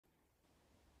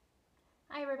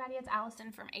Hi everybody, it's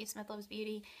Allison from A. Smith Loves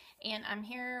Beauty, and I'm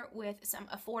here with some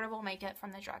affordable makeup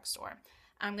from the drugstore.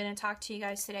 I'm going to talk to you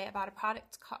guys today about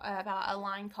about a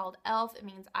line called e.l.f. It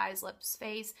means eyes, lips,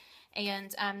 face,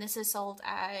 and this is sold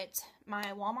at my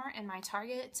Walmart and my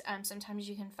Target. Sometimes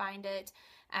you can find it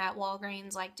at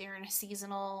Walgreens, like during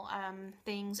seasonal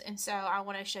things, and so I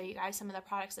want to show you guys some of the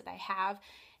products that they have.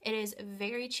 It is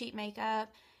very cheap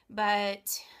makeup,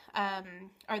 but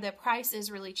or the price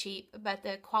is really cheap, but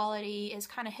the quality is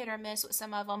kind of hit or miss with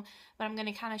some of them. But I'm going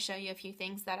to kind of show you a few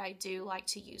things that I do like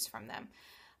to use from them.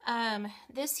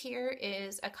 This here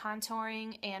is a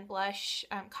contouring, blush,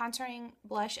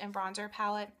 and bronzer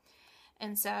palette.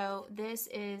 And so this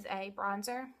is a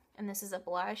bronzer and this is a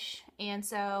blush. And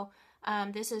so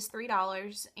this is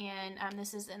 $3, and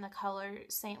this is in the color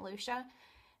St. Lucia.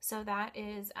 So that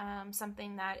is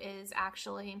something that is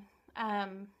actually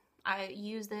I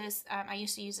use this. I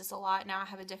used to use this a lot. Now I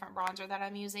have a different bronzer that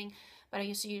I'm using, but I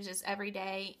used to use this every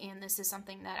day, and this is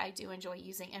something that I do enjoy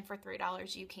using, and for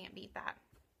 $3 you can't beat that.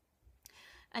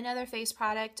 Another face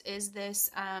product is this.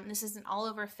 This is an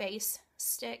all-over face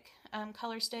stick,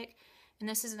 color stick, and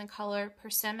this is in the color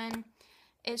Persimmon.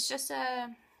 It's just a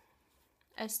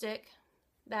stick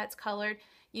that's colored.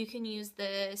 You can use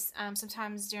this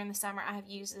sometimes during the summer. I have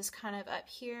used this kind of up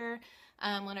here.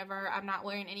 Whenever I'm not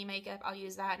wearing any makeup, I'll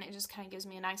use that, and it just kind of gives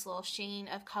me a nice little sheen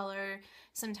of color.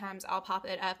 Sometimes I'll pop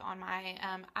it up on my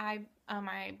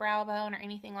my brow bone or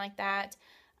anything like that.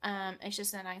 It's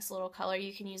just a nice little color.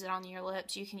 You can use it on your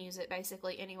lips. You can use it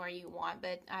basically anywhere you want,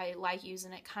 but I like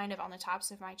using it kind of on the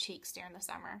tops of my cheeks during the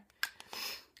summer.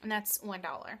 And that's $1.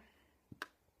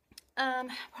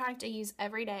 Product I use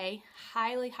every day.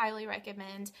 Highly, highly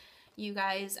recommend you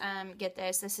guys get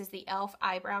this. This is the e.l.f.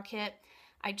 eyebrow kit.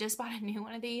 I just bought a new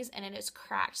one of these, and it is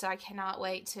cracked, so I cannot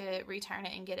wait to return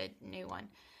it and get a new one.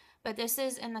 But this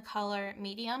is in the color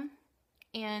medium,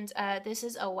 and this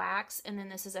is a wax, and then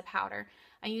this is a powder.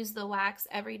 I use the wax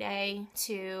every day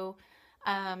to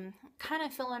kind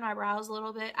of fill in my brows a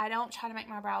little bit. I don't try to make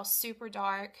my brows super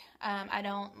dark. I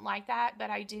don't like that,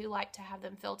 but I do like to have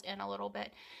them filled in a little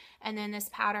bit. And then this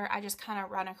powder, I just kind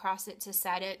of run across it to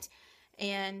set it.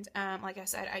 And like I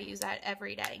said, I use that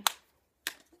every day.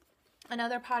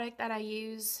 Another product that I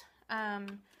use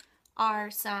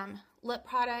are some lip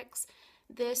products.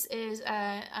 This is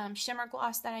a shimmer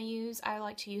gloss that I use. I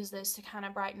like to use this to kind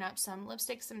of brighten up some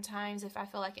lipstick sometimes if I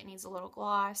feel like it needs a little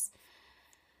gloss.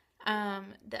 The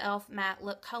e.l.f. matte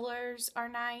lip colors are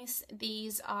nice.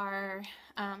 These are,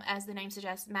 as the name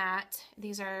suggests, matte.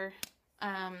 These are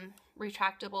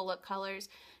retractable lip colors,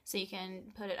 so you can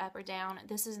put it up or down.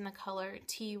 This is in the color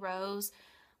Tea Rose.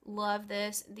 Love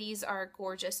this. These are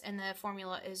gorgeous, and the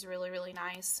formula is really, really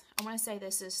nice. I want to say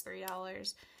this is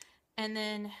 $3. And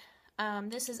then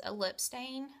this is a lip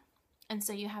stain, and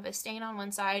so you have a stain on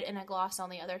one side and a gloss on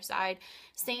the other side.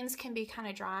 Stains can be kind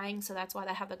of drying, so that's why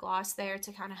they have the gloss there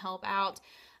to kind of help out.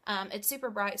 It's super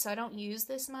bright, so I don't use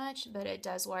this much, but it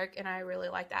does work, and I really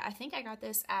like that. I think I got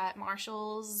this at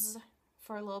Marshall's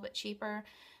for a little bit cheaper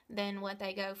than what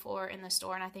they go for in the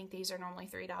store, and I think these are normally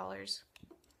 $3.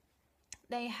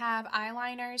 They have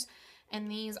eyeliners,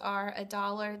 and these are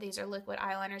 $1. These are liquid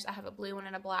eyeliners. I have a blue one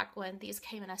and a black one. These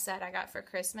came in a set I got for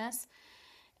Christmas,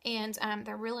 and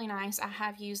they're really nice. I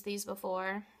have used these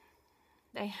before.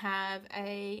 They have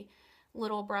a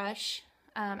little brush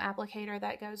applicator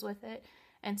that goes with it,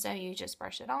 and so you just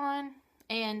brush it on,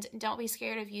 and don't be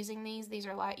scared of using these. These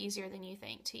are a lot easier than you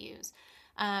think to use.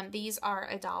 These are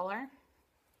 $1.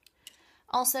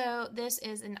 Also, this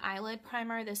is an eyelid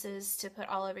primer. This is to put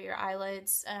all over your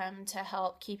eyelids to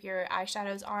help keep your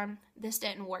eyeshadows on. This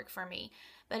didn't work for me,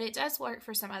 but it does work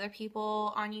for some other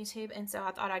people on YouTube, and so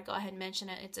I thought I'd go ahead and mention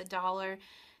it. It's $1.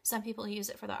 Some people use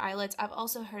it for their eyelids. I've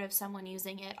also heard of someone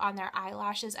using it on their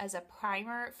eyelashes as a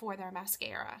primer for their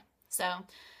mascara. So,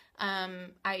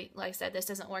 like I said, this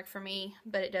doesn't work for me,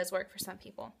 but it does work for some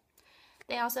people.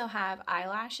 They also have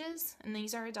eyelashes, and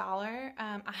these are $1.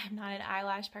 I'm not an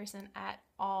eyelash person at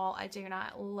all. I do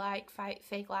not like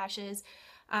fake lashes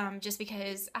just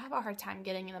because I have a hard time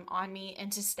getting them on me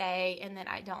and to stay, and then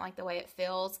I don't like the way it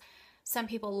feels. Some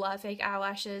people love fake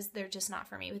eyelashes. They're just not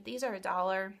for me, but these are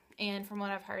 $1, and from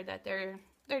what I've heard that they're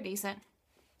decent.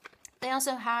 They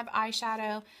also have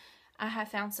eyeshadow. I have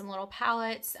found some little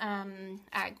palettes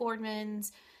at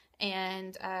Gordman's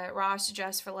and Ross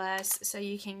Dress for Less, so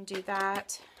you can do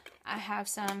that. I have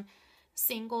some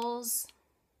singles,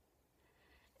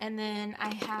 and then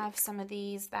I have some of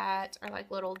these that are like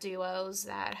little duos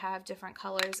that have different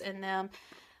colors in them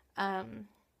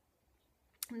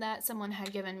that someone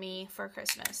had given me for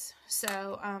Christmas.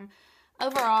 So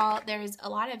overall, there's a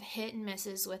lot of hit and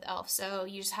misses with e.l.f. So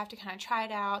you just have to kind of try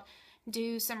it out,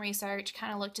 do some research,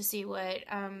 kind of look to see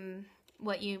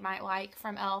what you might like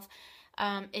from e.l.f.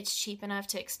 It's cheap enough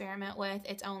to experiment with.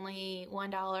 It's only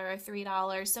 $1 or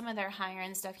 $3. Some of their higher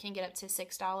end stuff can get up to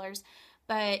 $6.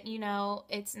 But, you know,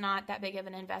 it's not that big of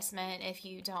an investment if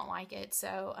you don't like it.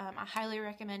 So I highly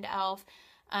recommend e.l.f.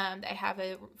 They have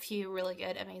a few really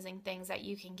good, amazing things that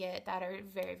you can get that are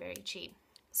very, very cheap.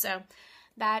 So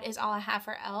that is all I have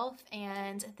for e.l.f.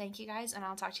 And thank you guys, and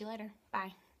I'll talk to you later.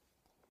 Bye.